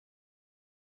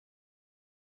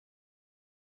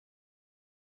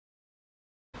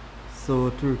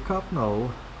So to recap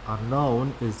now, a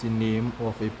noun is the name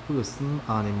of a person,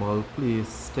 animal,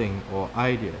 place, thing, or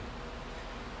idea.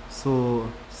 So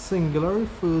singular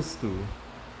refers to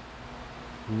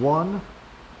one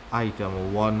item or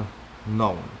one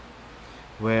noun,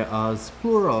 whereas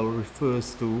plural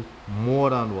refers to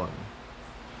more than one.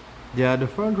 There are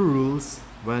different rules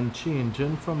when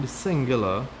changing from the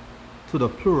singular to the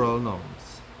plural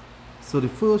nouns. So the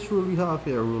first rule we have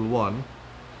here, rule 1,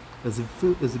 is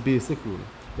a basic rule.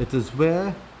 It is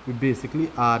where we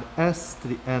basically add s to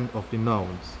the end of the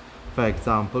nouns. For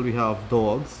example, we have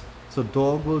dogs. So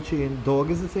dog will change,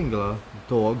 dog is the singular,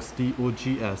 dogs,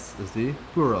 D-O-G-S, is the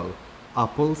plural.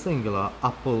 Apple singular,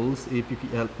 apples,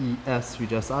 A-P-P-L-E-S, we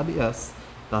just add the s,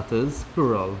 that is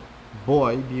plural.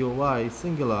 Boy, B-O-Y,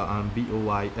 singular, and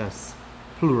B-O-Y-S,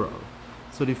 plural.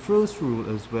 So the first rule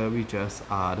is where we just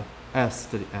add s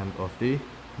to the end of the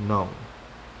noun.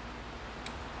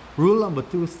 Rule number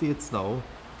 2 states now,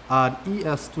 add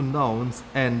es to nouns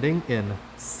ending in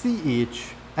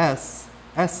ch, s,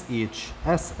 sh,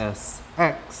 ss,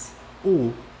 x,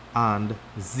 o, and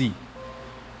z.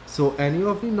 So any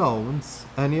of the nouns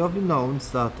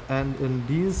that end in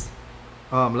these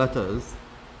letters,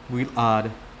 we'll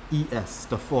add es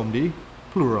to form the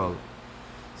plural.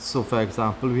 So for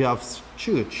example, we have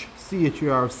church,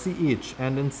 C-H-U-R-C-H,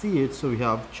 and in ch, so we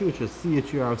have churches,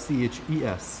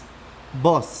 C-H-U-R-C-H-E-S.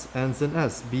 Bus ends in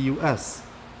S, B-U-S.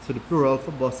 So the plural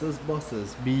for buses,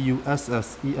 buses,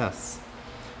 B-U-S-S-E-S.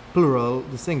 Plural,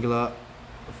 the singular,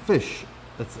 fish,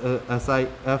 it's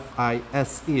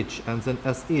S-I-F-I-S-H, ends in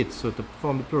S-H. So to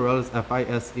form the plural is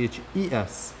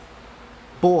F-I-S-H-E-S.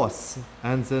 Boss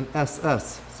ends in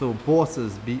S-S. So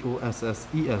bosses,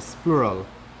 B-O-S-S-E-S, plural.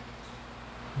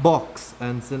 Box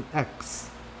ends in X.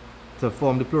 To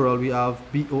form the plural, we have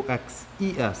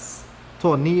B-O-X-E-S.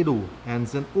 Tornado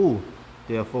ends in O.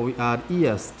 Therefore, we add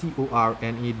es,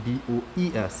 T-O-R-N-A-D-O-E-S.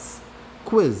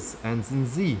 Quiz ends in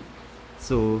Z.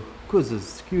 So,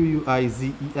 quizzes,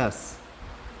 Q-U-I-Z-E-S.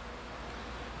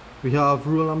 We have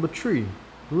rule number 3.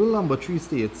 Rule number 3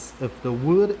 states, if the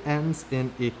word ends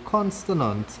in a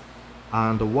consonant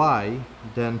and y,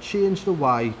 then change the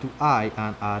y to I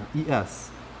and add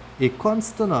es. A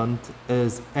consonant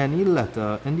is any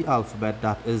letter in the alphabet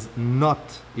that is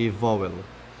not a vowel.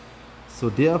 So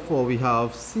therefore we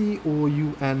have C-O-U-N-T-R-Y,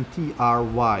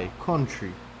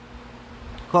 country.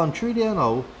 Country there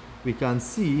now, we can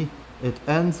see it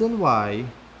ends in Y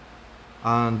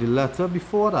and the letter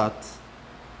before that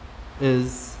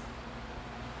is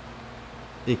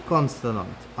a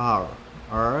consonant, R.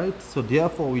 Alright, so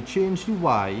therefore we change the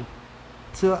Y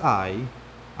to I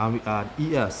and we add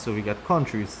ES, so we get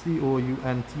country, C-O-U-N-T-R-I-E-S.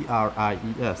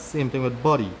 Same thing with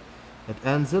body. It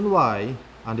ends in Y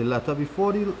and the letter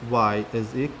before the Y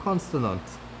is a consonant,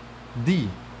 D.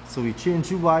 So we change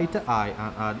the Y to I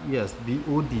and add ES,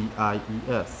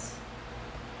 B-O-D-I-E-S.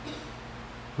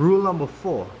 Rule number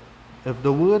 4. If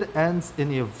the word ends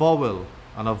in a vowel,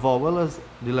 and a vowel is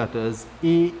the letters A,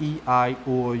 E, I,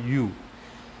 O, U,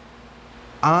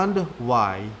 and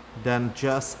Y, then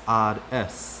just add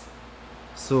S.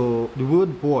 So the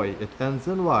word boy, it ends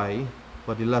in Y,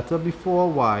 but the letter before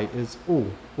Y is O.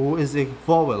 O is a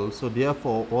vowel, so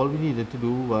therefore all we needed to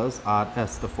do was add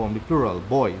S to form the plural,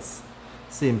 boys.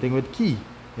 Same thing with key.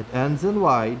 It ends in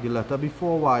Y, the letter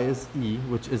before Y is E,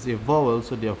 which is a vowel,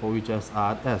 so therefore we just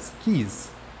add S,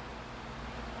 keys.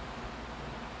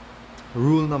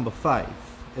 Rule number 5.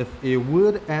 If a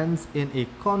word ends in a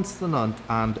consonant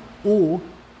and O,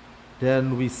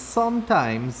 then we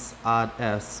sometimes add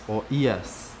S or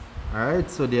ES. Alright,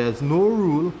 so there's no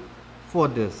rule for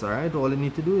this. Alright, all you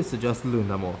need to do is to just learn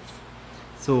them off.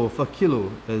 So for kilo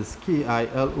is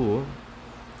K-I-L-O.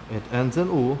 It ends in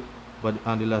O,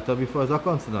 and the letter before is a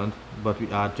consonant, but we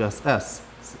add just S.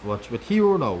 Watch with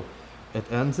hero now.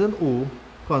 It ends in O,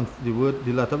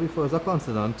 the letter before is a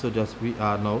consonant, so just we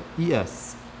add now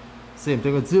ES. Same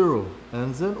thing with zero.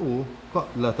 Ends in O,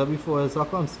 letter before is a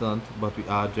consonant, but we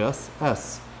add just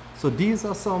S. So these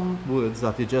are some words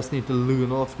that you just need to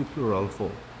learn off the plural for.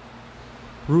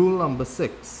 Rule number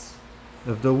 6.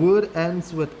 If the word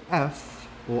ends with F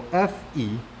or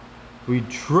FE, we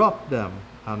drop them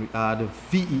and we add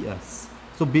VES.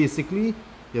 So basically,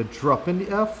 you're dropping the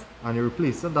F and you're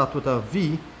replacing that with a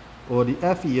V, or the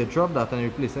FE, you drop that and you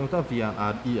replace it with a V and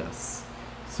add ES.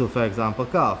 So for example,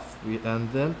 calf, we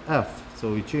end in F,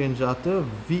 so we change that to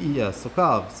VES, so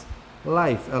calves.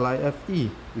 Life, L-I-F-E,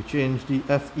 we change the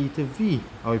FE to V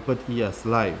and we put ES,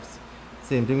 lives.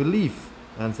 Same thing with leaf,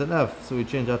 ends in F, so we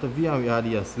change that to V and we add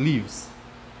ES, leaves.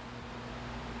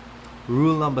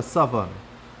 Rule number 7.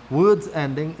 Words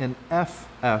ending in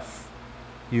FF,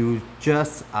 you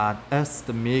just add S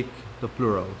to make the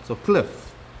plural. So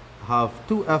cliff, have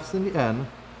two F's in the end,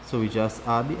 so we just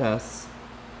add the S.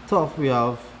 Tough, we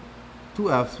have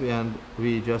two F's and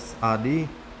we just add the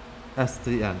S to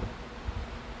the end.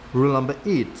 Rule number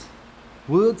 8,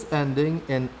 words ending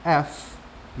in F,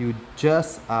 you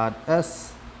just add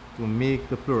S to make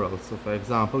the plural. So for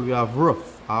example, we have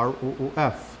roof,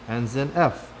 R-O-O-F, ends in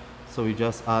F, so we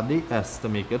just add the S to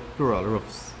make it plural,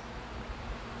 roofs.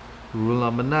 Rule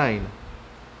number 9,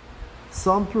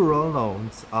 some plural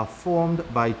nouns are formed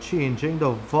by changing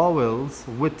the vowels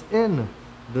within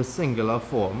the singular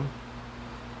form,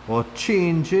 or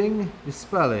changing the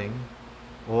spelling,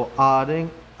 or adding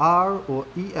R or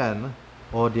EN,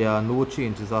 or there are no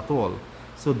changes at all.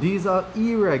 So these are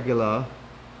irregular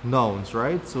nouns,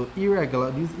 right? So these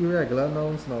irregular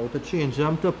nouns, now to change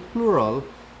them to plural,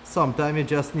 sometimes you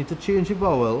just need to change the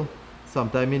vowel,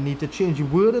 sometimes you need to change the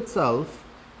word itself,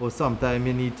 or sometimes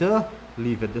you need to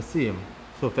leave it the same.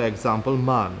 So for example,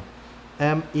 man,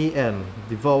 M-A-N,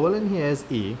 the vowel in here is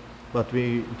A, but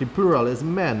the plural is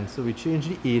men, so we change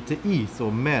the A to E,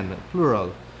 so men,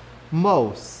 plural.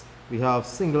 Mouse, we have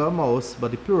singular mouse,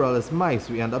 but the plural is mice,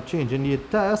 we end up changing the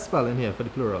entire spelling here for the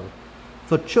plural.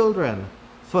 For children,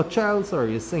 for child,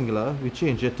 sorry, is singular, we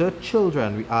change it to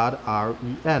children, we add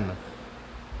R-E-N.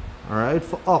 Alright,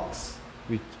 for ox,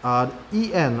 we add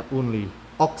E-N only,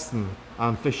 oxen.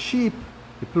 And for sheep,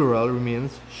 the plural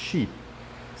remains sheep.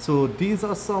 So these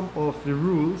are some of the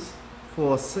rules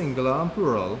for singular and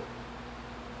plural.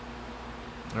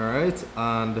 Alright,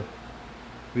 and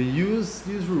we use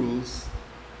these rules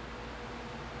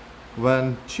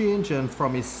when changing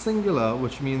from a singular,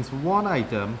 which means one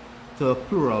item, to a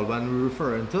plural when we're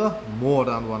referring to more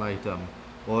than one item.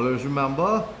 Always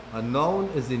remember, a noun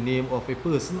is the name of a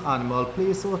person, animal,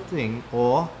 place or thing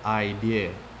or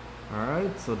idea.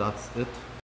 Alright, so that's it.